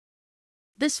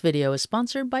This video is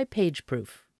sponsored by PageProof.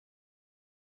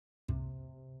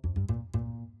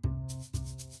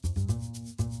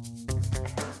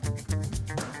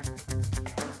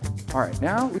 All right,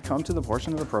 now we come to the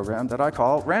portion of the program that I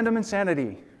call random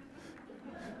insanity.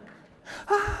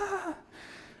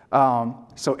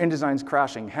 So InDesign's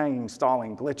crashing, hanging,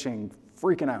 stalling, glitching,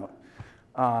 freaking out,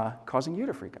 causing you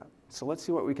to freak out. So let's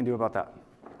see what we can do about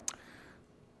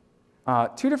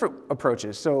that. Two different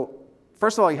approaches. So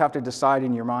first of all, you have to decide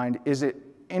in your mind, is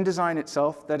it InDesign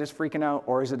itself that is freaking out,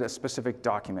 or is it a specific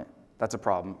document that's a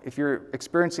problem? If you're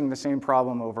experiencing the same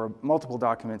problem over multiple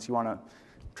documents, you want to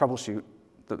troubleshoot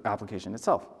the application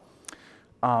itself.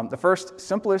 The first,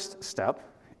 simplest step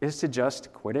is to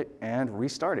just quit it and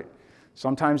restart it.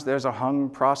 Sometimes there's a hung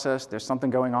process, there's something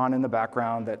going on in the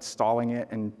background that's stalling it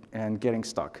and getting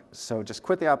stuck. So just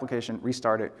quit the application,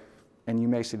 restart it, and you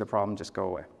may see the problem just go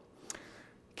away.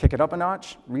 Kick it up a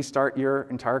notch, restart your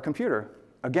entire computer.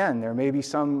 Again, there may be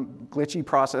some glitchy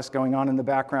process going on in the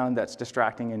background that's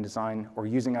distracting InDesign or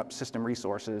using up system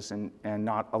resources and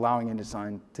not allowing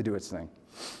InDesign to do its thing.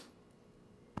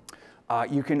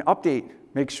 You can update,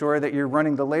 make sure that you're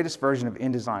running the latest version of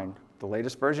InDesign, the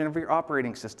latest version of your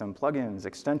operating system, plugins,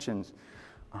 extensions.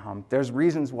 There's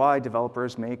reasons why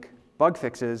developers make bug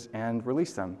fixes and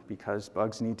release them, because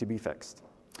bugs need to be fixed.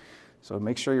 So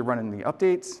make sure you're running the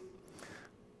updates.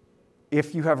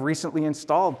 If you have recently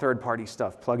installed third-party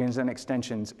stuff, plugins and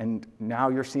extensions, and now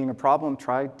you're seeing a problem,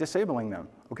 try disabling them.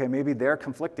 Okay, maybe they're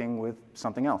conflicting with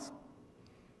something else.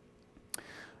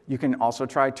 You can also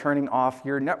try turning off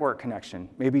your network connection.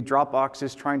 Maybe Dropbox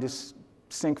is trying to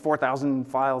sync 4,000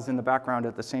 files in the background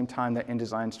at the same time that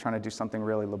InDesign is trying to do something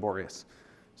really laborious.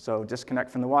 So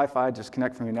disconnect from the Wi-Fi,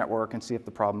 disconnect from your network, and see if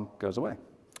the problem goes away.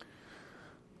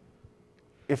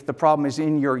 If the problem is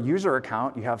in your user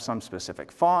account, you have some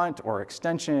specific font or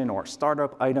extension or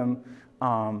startup item,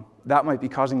 that might be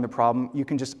causing the problem. You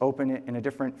can just open it in a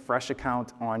different, fresh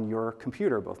account on your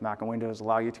computer. Both Mac and Windows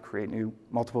allow you to create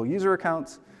multiple user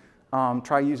accounts.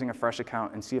 Try using a fresh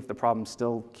account and see if the problem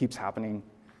still keeps happening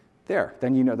there.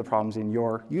 Then you know the problem's in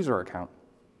your user account.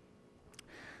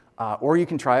 Or you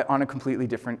can try it on a completely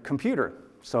different computer.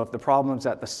 So if the problem's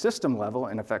at the system level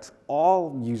and affects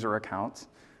all user accounts,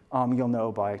 you'll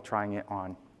know by trying it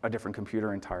on a different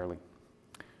computer entirely.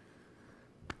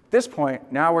 At this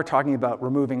point, now we're talking about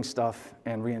removing stuff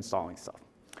and reinstalling stuff.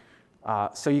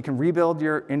 So you can rebuild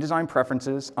your InDesign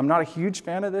preferences. I'm not a huge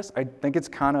fan of this. I think it's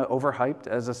kind of overhyped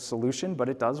as a solution, but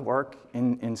it does work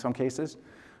in some cases.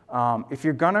 If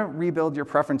you're going to rebuild your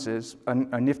preferences,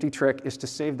 a nifty trick is to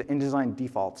save the InDesign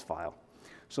defaults file.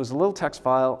 So there's a little text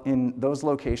file in those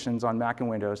locations on Mac and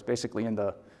Windows, basically in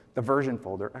the version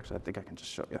folder. Actually, I think I can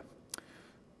just show you.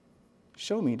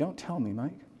 Show me, don't tell me,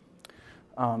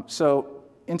 Mike. So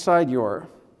inside your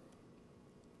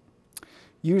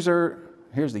user,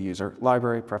 here's the user,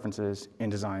 library, preferences,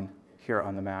 InDesign, here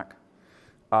on the Mac.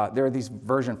 There are these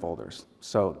version folders.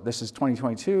 So this is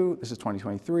 2022, this is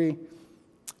 2023,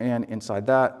 and inside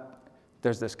that,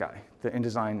 there's this guy, the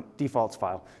InDesign defaults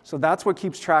file. So that's what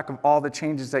keeps track of all the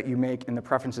changes that you make in the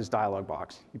preferences dialog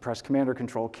box. You press Command or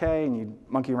Control K, and you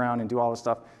monkey around and do all this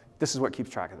stuff. This is what keeps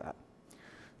track of that.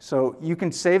 So you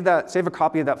can save a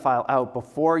copy of that file out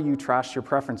before you trash your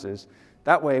preferences.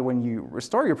 That way, when you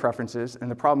restore your preferences and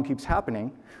the problem keeps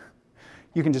happening,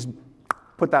 you can just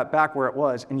put that back where it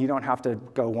was, and you don't have to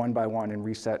go one by one and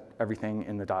reset everything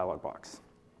in the dialog box.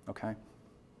 Okay?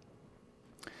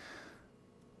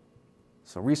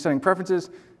 So resetting preferences.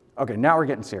 OK, now we're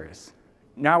getting serious.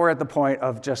 Now we're at the point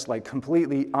of just like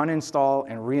completely uninstall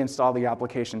and reinstall the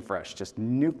application fresh. Just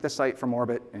nuke the site from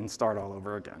orbit and start all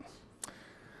over again.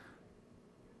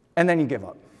 And then you give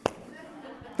up.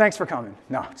 Thanks for coming.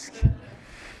 No,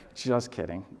 just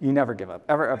kidding. You never give up,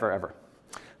 ever, ever, ever.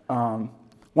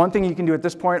 One thing you can do at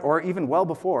this point, or even well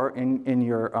before in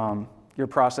your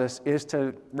process, is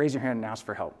to raise your hand and ask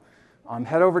for help.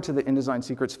 Head over to the InDesign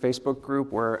Secrets Facebook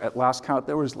group, where at last count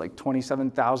there was like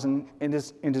 27,000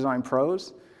 InDesign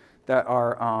pros that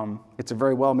are, it's a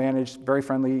very well managed, very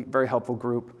friendly, very helpful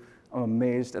group. I'm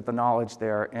amazed at the knowledge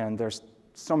there, and there's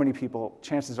so many people.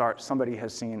 Chances are somebody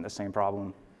has seen the same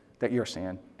problem that you're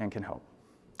seeing and can help.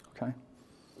 Okay?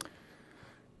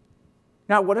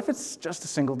 Now, what if it's just a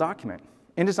single document?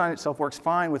 InDesign itself works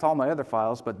fine with all my other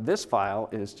files, but this file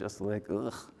is just like,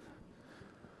 ugh.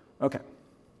 Okay.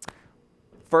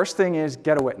 First thing is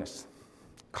get a witness.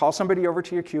 Call somebody over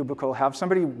to your cubicle, have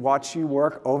somebody watch you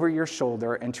work over your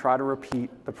shoulder and try to repeat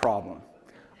the problem.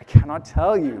 I cannot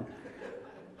tell you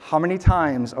how many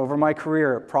times over my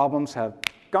career problems have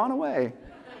gone away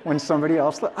when somebody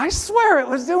else, I swear it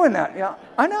was doing that. Yeah,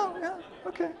 I know, yeah,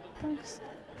 okay, thanks.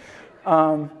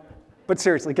 But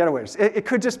seriously, get away. It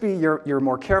could just be you're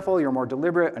more careful, you're more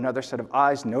deliberate, another set of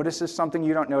eyes notices something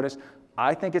you don't notice.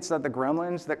 I think it's that the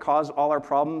gremlins that cause all our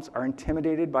problems are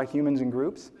intimidated by humans in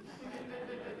groups.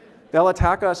 They'll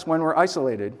attack us when we're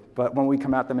isolated, but when we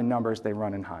come at them in numbers, they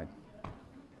run and hide.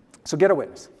 So get away.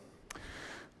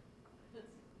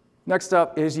 Next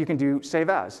up is you can do save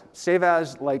as. Save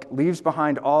as leaves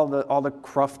behind all the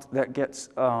cruft that gets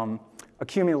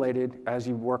accumulated as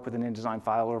you work with an InDesign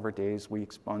file over days,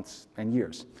 weeks, months, and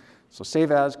years. So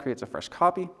save as creates a fresh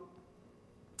copy.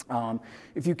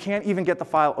 If you can't even get the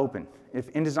file open,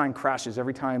 if InDesign crashes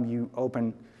every time you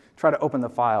try to open the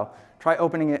file, try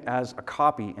opening it as a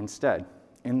copy instead.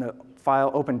 In the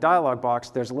File Open dialog box,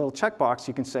 there's a little checkbox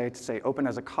you can say open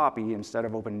as a copy instead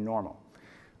of open normal.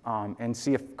 And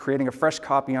see if creating a fresh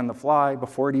copy on the fly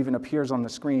before it even appears on the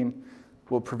screen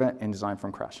will prevent InDesign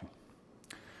from crashing.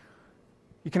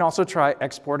 You can also try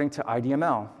exporting to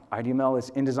IDML. IDML is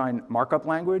InDesign markup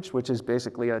language, which is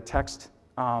basically a text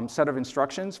set of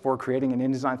instructions for creating an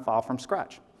InDesign file from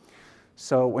scratch.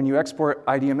 So when you export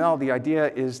IDML, the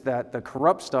idea is that the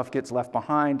corrupt stuff gets left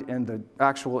behind and the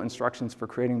actual instructions for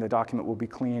creating the document will be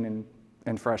clean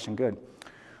and fresh and good.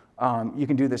 You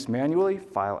can do this manually,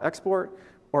 file export,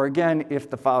 or again, if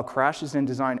the file crashes in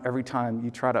InDesign every time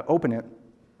you try to open it,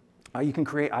 you can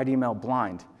create IDML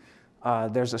blind.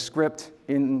 There's a script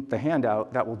in the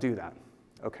handout that will do that.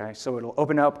 Okay, so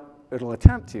it'll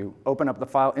attempt to open up the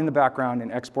file in the background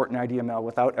and export in IDML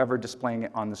without ever displaying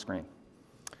it on the screen.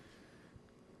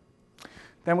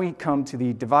 Then we come to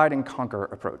the divide and conquer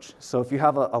approach. So if you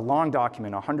have a long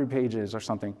document, 100 pages or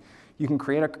something, you can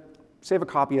save a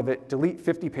copy of it, delete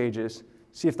 50 pages,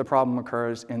 see if the problem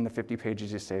occurs in the 50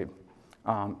 pages you saved.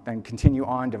 Then continue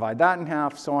on, divide that in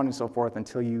half, so on and so forth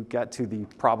until you get to the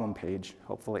problem page,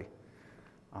 hopefully.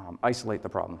 Isolate the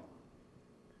problem.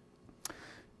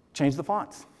 Change the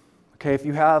fonts. Okay, if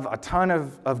you have a ton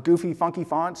of goofy, funky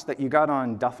fonts that you got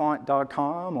on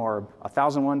dafont.com or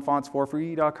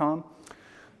 1001fonts4free.com,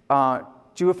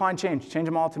 do a fine change. Change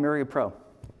them all to CreativePro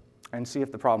and see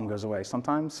if the problem goes away.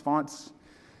 Sometimes fonts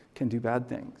can do bad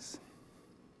things.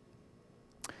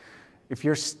 If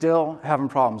you're still having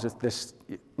problems with this,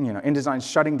 InDesign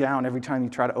shutting down every time you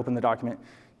try to open the document,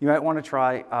 you might want to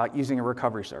try using a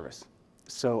recovery service.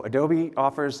 So Adobe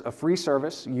offers a free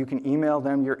service. You can email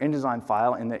them your InDesign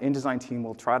file, and the InDesign team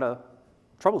will try to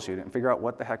troubleshoot it and figure out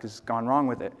what the heck has gone wrong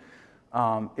with it.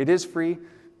 It is free.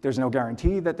 There's no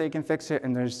guarantee that they can fix it,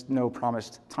 and there's no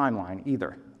promised timeline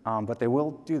either. But they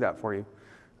will do that for you.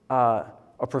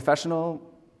 A professional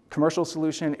commercial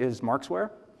solution is Marksware.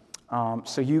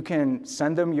 So you can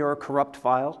send them your corrupt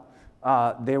file.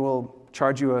 They will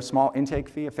charge you a small intake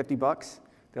fee of $50.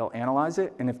 They'll analyze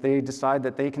it, and if they decide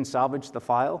that they can salvage the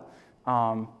file,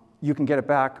 you can get it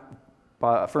back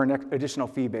for an additional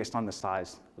fee based on the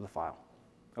size of the file.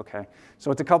 Okay,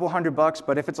 so it's a couple $100,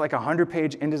 but if it's like a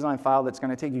 100-page InDesign file that's going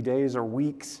to take you days or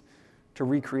weeks to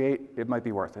recreate, it might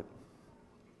be worth it.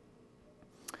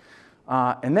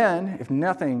 And then, if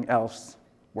nothing else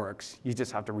works, you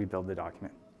just have to rebuild the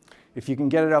document. If you can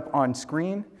get it up on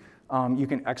screen, you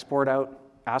can export out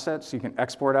assets. You can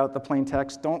export out the plain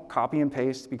text. Don't copy and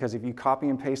paste, because if you copy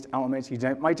and paste elements, you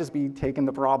might just be taking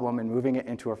the problem and moving it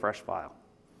into a fresh file.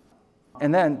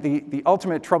 And then the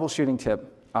ultimate troubleshooting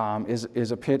tip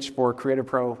is a pitch for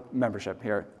CreativePro membership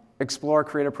here. Explore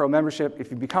CreativePro membership.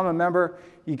 If you become a member,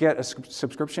 you get a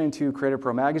subscription to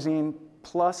CreativePro magazine,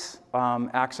 plus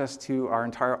access to our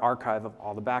entire archive of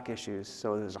all the back issues.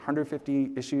 So there's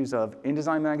 150 issues of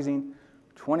InDesign magazine,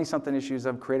 20-something issues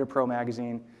of CreativePro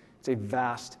magazine. It's a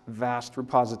vast, vast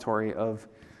repository of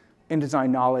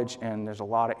InDesign knowledge, and there's a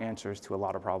lot of answers to a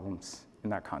lot of problems in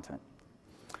that content.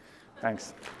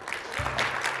 Thanks.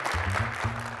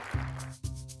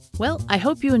 Well, I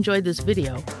hope you enjoyed this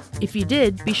video. If you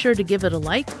did, be sure to give it a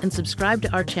like and subscribe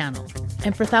to our channel.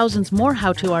 And for thousands more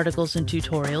how-to articles and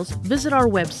tutorials, visit our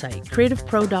website,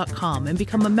 creativepro.com, and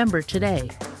become a member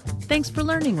today. Thanks for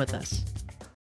learning with us.